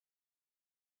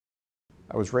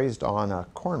I was raised on a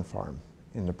corn farm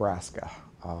in Nebraska.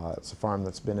 It's a farm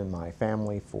that's been in my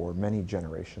family for many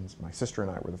generations. My sister and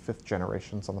I were the fifth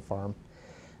generations on the farm.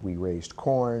 We raised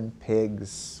corn,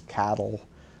 pigs, cattle.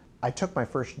 I took my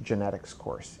first genetics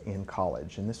course in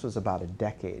college, and this was about a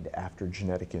decade after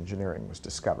genetic engineering was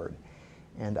discovered.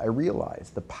 And I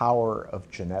realized the power of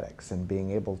genetics and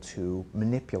being able to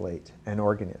manipulate an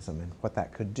organism and what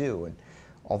that could do and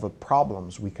all the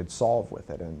problems we could solve with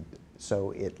it. And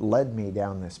so it led me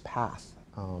down this path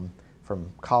from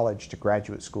college to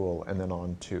graduate school and then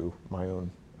on to my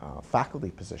own faculty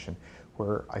position,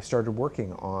 where I started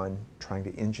working on trying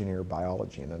to engineer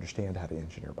biology and understand how to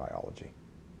engineer biology.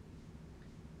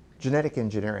 Genetic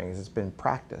engineering, as it's been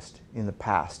practiced in the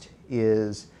past,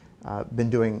 is been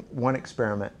doing one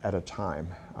experiment at a time,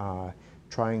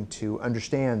 trying to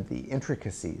understand the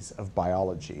intricacies of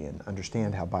biology and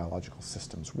understand how biological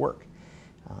systems work.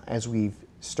 As we've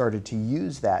started to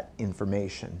use that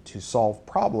information to solve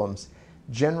problems,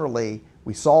 generally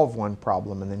we solve one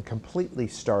problem and then completely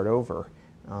start over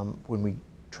when we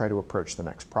try to approach the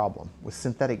next problem. With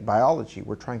synthetic biology,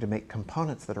 we're trying to make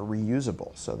components that are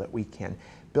reusable so that we can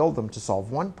build them to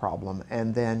solve one problem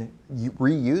and then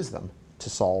reuse them to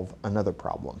solve another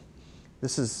problem.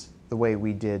 This is the way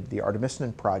we did the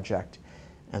artemisinin project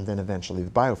and then eventually the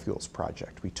biofuels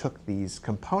project. We took these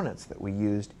components that we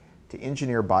used to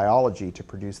engineer biology to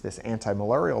produce this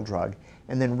anti-malarial drug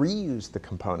and then reused the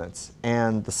components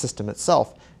and the system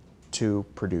itself to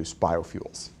produce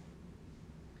biofuels.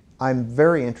 I'm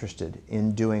very interested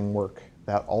in doing work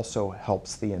that also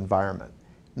helps the environment.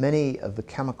 Many of the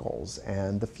chemicals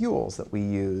and the fuels that we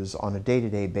use on a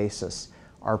day-to-day basis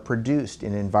are produced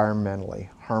in environmentally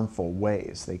harmful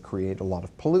ways. They create a lot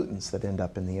of pollutants that end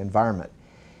up in the environment.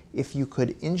 If you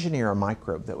could engineer a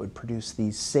microbe that would produce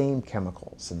these same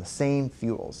chemicals and the same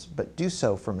fuels, but do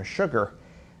so from a sugar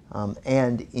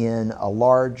and in a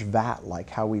large vat like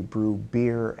how we brew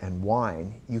beer and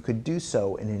wine, you could do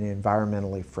so in an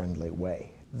environmentally friendly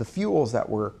way. The fuels that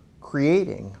we're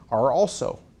creating are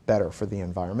also better for the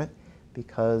environment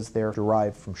because they're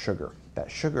derived from sugar.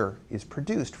 That sugar is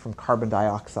produced from carbon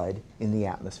dioxide in the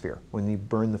atmosphere. When you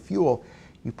burn the fuel,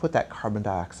 you put that carbon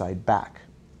dioxide back.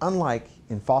 Unlike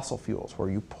in fossil fuels, where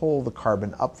you pull the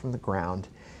carbon up from the ground,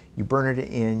 you burn it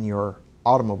in your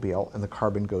automobile, and the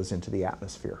carbon goes into the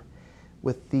atmosphere.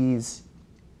 With these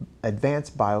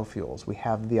advanced biofuels, we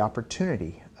have the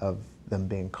opportunity of them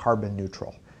being carbon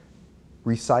neutral,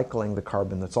 recycling the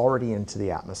carbon that's already into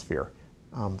the atmosphere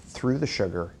through the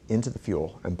sugar into the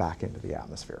fuel and back into the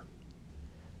atmosphere.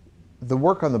 The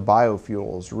work on the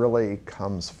biofuels really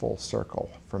comes full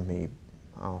circle for me,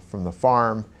 from the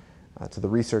farm to the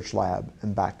research lab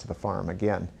and back to the farm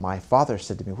again. My father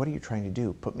said to me, "What are you trying to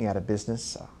do? Put me out of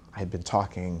business?" I had been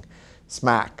talking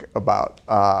smack about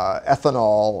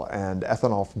ethanol and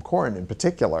ethanol from corn in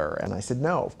particular. And I said,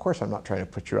 "No, of course I'm not trying to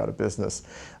put you out of business.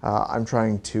 I'm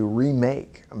trying to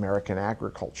remake American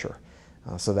agriculture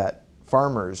so that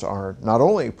farmers are not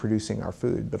only producing our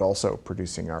food, but also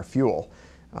producing our fuel.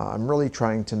 I'm really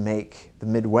trying to make the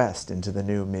Midwest into the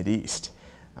new Mideast."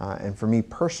 And for me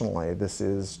personally, this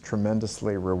is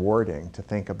tremendously rewarding to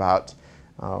think about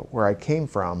where I came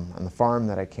from and the farm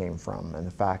that I came from, and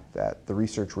the fact that the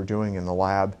research we're doing in the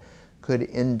lab could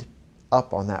end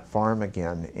up on that farm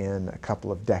again in a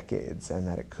couple of decades, and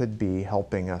that it could be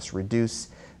helping us reduce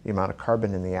the amount of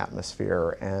carbon in the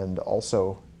atmosphere and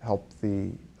also help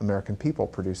the American people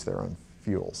produce their own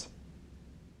fuels.